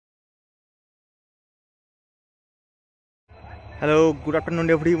Hello, good afternoon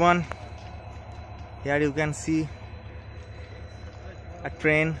everyone. Here you can see a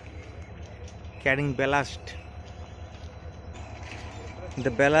train carrying ballast. The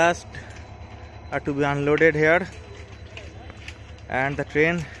ballast are to be unloaded here, and the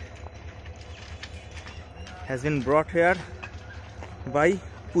train has been brought here by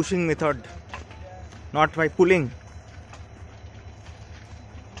pushing method, not by pulling.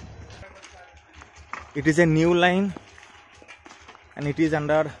 It is a new line and it is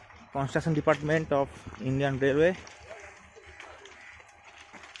under construction department of Indian Railway.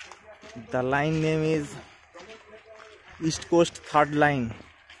 The line name is East Coast Third Line,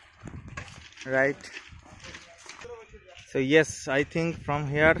 right? So yes, I think from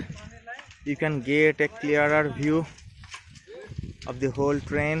here you can get a clearer view of the whole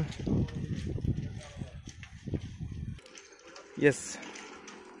train. Yes,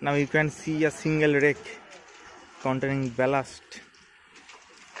 now you can see a single rack containing ballast.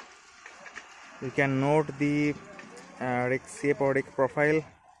 You can note the rack shape or rack profile.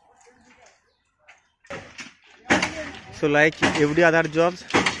 So like every other jobs,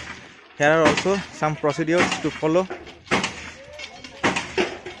 here are also some procedures to follow.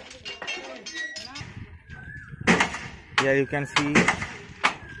 Here you can see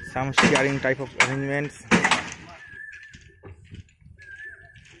some steering type of arrangements,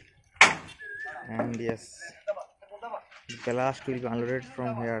 and yes, the ballast will be unloaded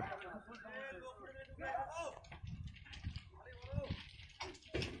from here.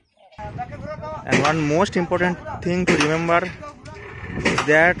 And one most important thing to remember is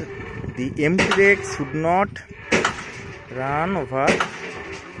that the empty rack should not run over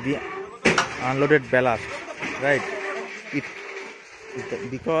the unloaded ballast, right?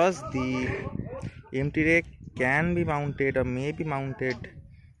 Because the empty rack can be mounted or may be mounted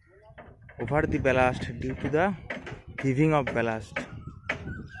over the ballast due to the heaving of ballast.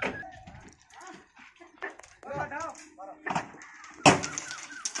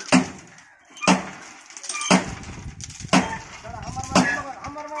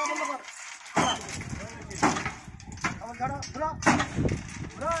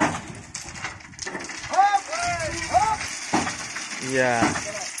 Yeah.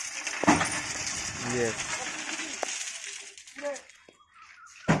 Yes.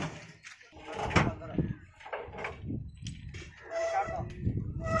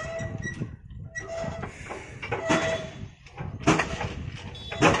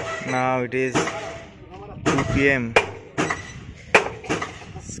 Now it is 2 p.m.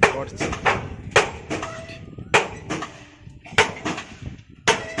 Scorching.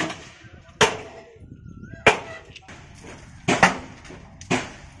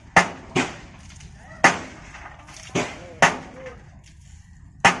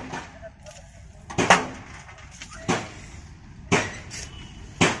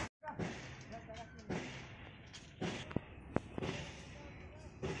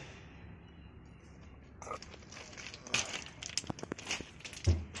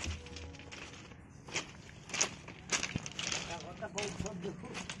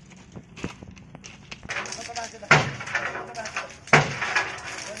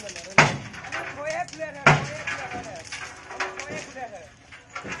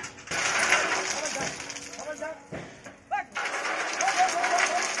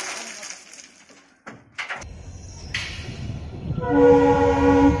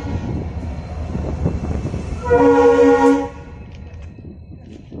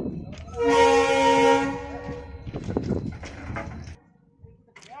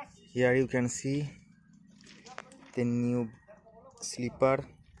 Here you can see the new sleeper.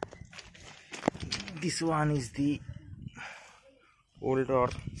 This one is the old or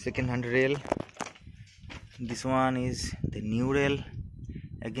second-hand rail. This one is the new rail.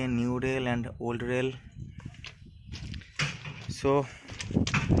 Again, new rail and old rail. So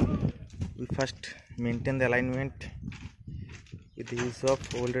we first maintain the alignment with the use of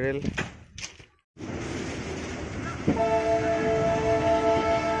old rail.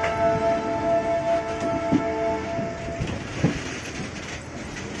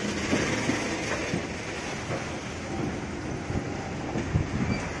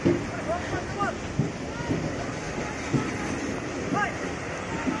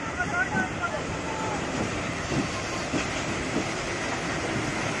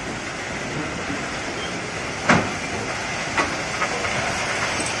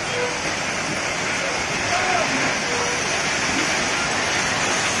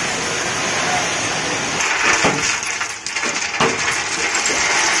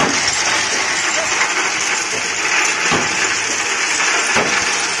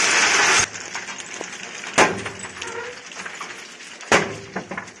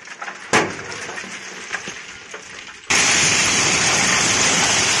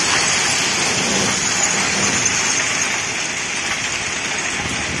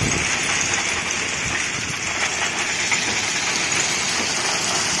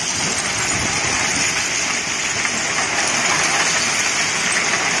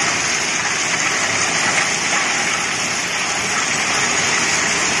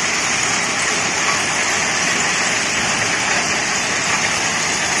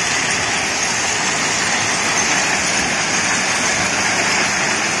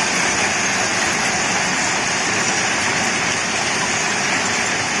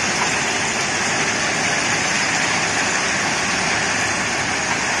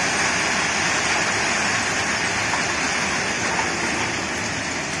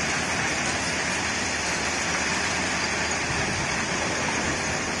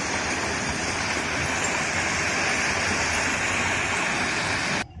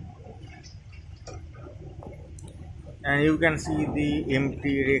 and you can see the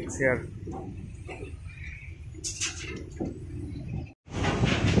empty rakes here.